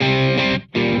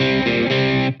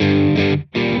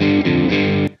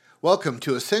Welcome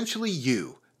to Essentially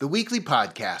You, the weekly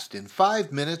podcast in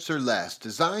 5 minutes or less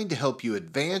designed to help you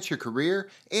advance your career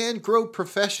and grow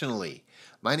professionally.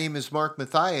 My name is Mark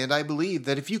Mathai, and I believe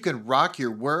that if you can rock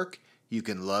your work, you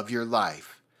can love your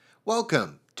life.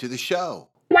 Welcome to the show.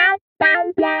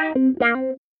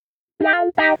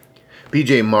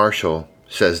 B.J. Marshall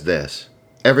says this: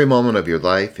 every moment of your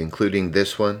life, including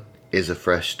this one, is a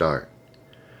fresh start.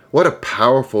 What a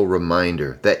powerful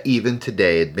reminder that even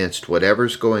today, amidst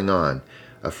whatever's going on,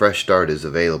 a fresh start is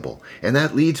available. And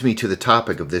that leads me to the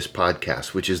topic of this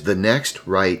podcast, which is the next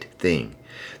right thing.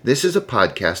 This is a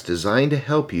podcast designed to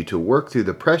help you to work through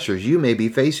the pressures you may be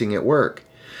facing at work.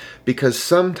 Because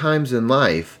sometimes in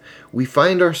life, we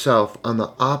find ourselves on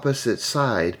the opposite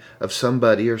side of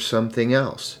somebody or something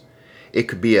else. It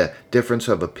could be a difference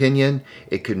of opinion.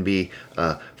 It could be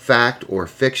fact or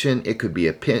fiction. It could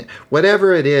be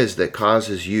whatever it is that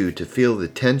causes you to feel the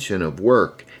tension of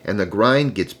work and the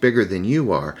grind gets bigger than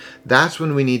you are. That's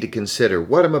when we need to consider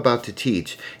what I'm about to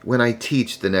teach when I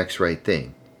teach the next right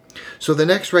thing. So the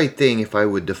next right thing, if I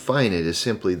would define it, is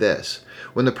simply this: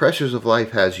 when the pressures of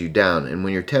life has you down and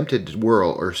when you're tempted to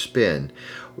whirl or spin,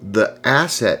 the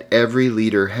asset every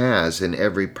leader has and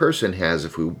every person has,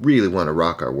 if we really want to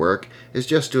rock our work, is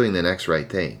just doing the next right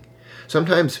thing.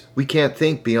 Sometimes we can't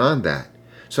think beyond that.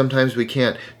 Sometimes we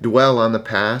can't dwell on the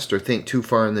past or think too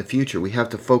far in the future. We have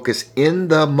to focus in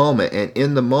the moment, and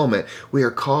in the moment we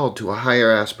are called to a higher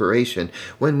aspiration.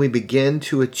 When we begin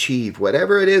to achieve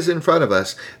whatever it is in front of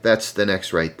us, that's the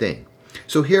next right thing.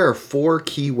 So here are 4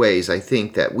 key ways I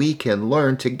think that we can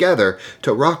learn together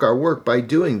to rock our work by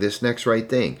doing this next right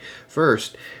thing.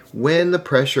 First, when the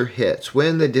pressure hits,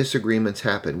 when the disagreements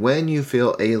happen, when you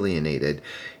feel alienated,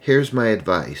 here's my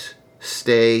advice: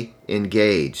 stay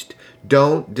engaged.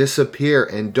 Don't disappear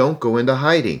and don't go into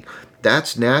hiding.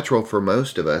 That's natural for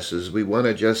most of us, as we want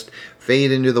to just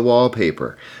fade into the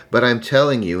wallpaper. But I'm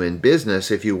telling you, in business,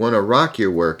 if you want to rock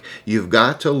your work, you've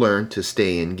got to learn to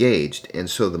stay engaged. And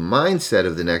so the mindset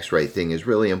of the next right thing is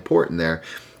really important there.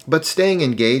 But staying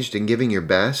engaged and giving your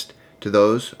best to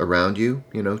those around you,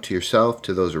 to yourself,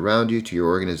 to those around you, to your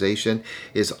organization,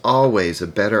 is always a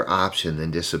better option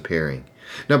than disappearing.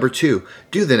 Number 2,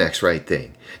 do the next right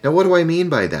thing. Now, what do I mean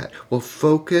by that? Well,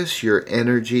 focus your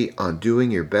energy on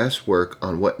doing your best work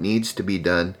on what needs to be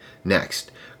done next.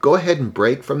 Go ahead and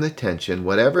break from the tension,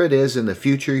 whatever it is in the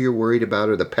future you're worried about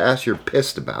or the past you're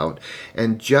pissed about,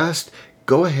 and just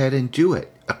go ahead and do it.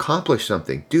 Accomplish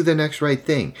something. Do the next right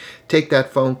thing. Take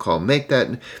that phone call. Make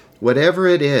that... Whatever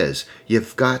it is,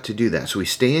 you've got to do that. So we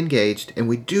stay engaged and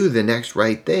we do the next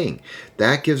right thing.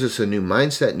 That gives us a new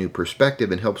mindset, new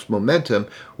perspective, and helps momentum,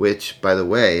 which, by the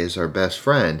way, is our best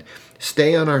friend,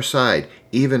 stay on our side,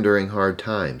 even during hard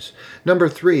times. Number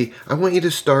 3, I want you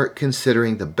to start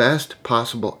considering the best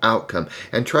possible outcome.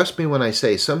 And trust me when I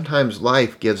say sometimes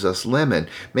life gives us lemon.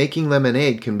 Making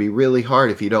lemonade can be really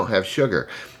hard if you don't have sugar.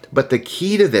 But the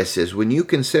key to this is when you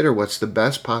consider what's the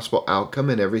best possible outcome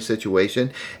in every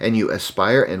situation and you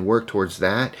aspire and work towards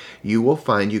that, you will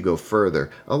find you go further,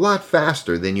 a lot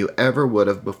faster than you ever would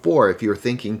have before if you're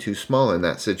thinking too small in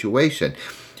that situation.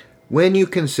 When you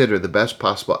consider the best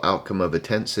possible outcome of a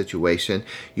tense situation,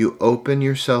 you open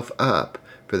yourself up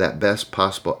for that best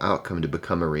possible outcome to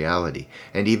become a reality.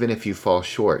 And even if you fall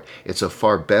short, it's a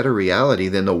far better reality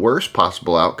than the worst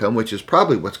possible outcome, which is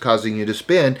probably what's causing you to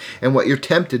spin and what you're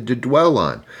tempted to dwell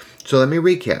on. So let me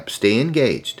recap. Stay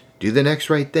engaged, do the next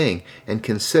right thing, and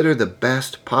consider the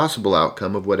best possible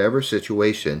outcome of whatever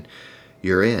situation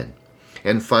you're in.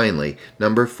 And finally,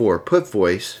 number 4, put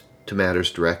voice to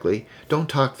matters directly. Don't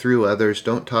talk through others.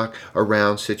 Don't talk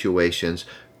around situations.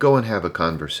 Go and have a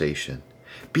conversation.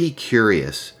 Be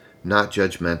curious, not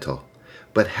judgmental,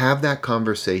 but have that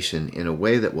conversation in a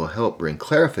way that will help bring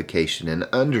clarification and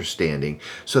understanding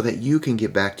so that you can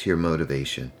get back to your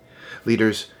motivation.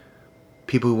 Leaders,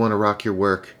 people who want to rock your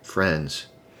work, friends,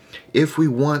 if we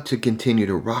want to continue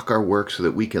to rock our work so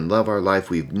that we can love our life,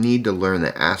 we need to learn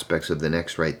the aspects of the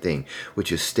next right thing,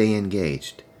 which is stay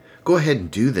engaged. Go ahead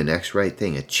and do the next right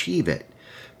thing. Achieve it.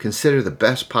 Consider the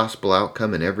best possible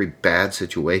outcome in every bad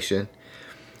situation.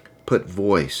 Put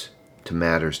voice to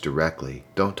matters directly.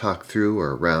 Don't talk through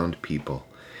or around people.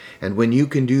 And when you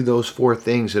can do those 4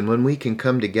 things, and when we can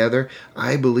come together,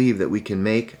 I believe that we can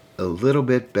make a little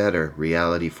bit better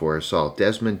reality for us all.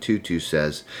 Desmond Tutu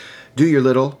says, do your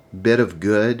little bit of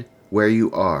good where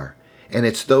you are. And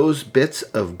it's those bits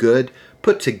of good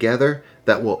put together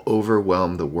that will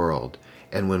overwhelm the world.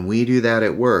 And when we do that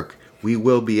at work, we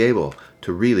will be able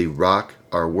to really rock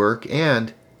our work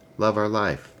and love our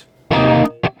life.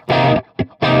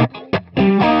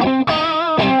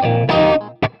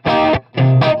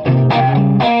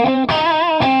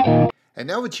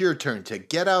 Now it's your turn to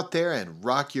get out there and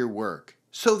rock your work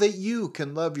so that you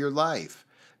can love your life.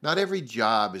 Not every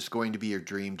job is going to be your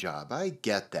dream job. I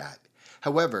get that.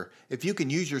 However, if you can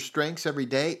use your strengths every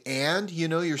day and you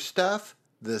know your stuff,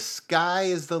 the sky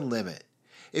is the limit.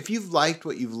 If you've liked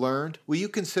what you've learned, will you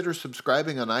consider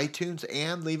subscribing on iTunes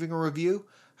and leaving a review?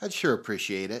 I'd sure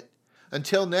appreciate it.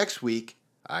 Until next week,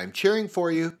 I'm cheering for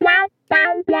you.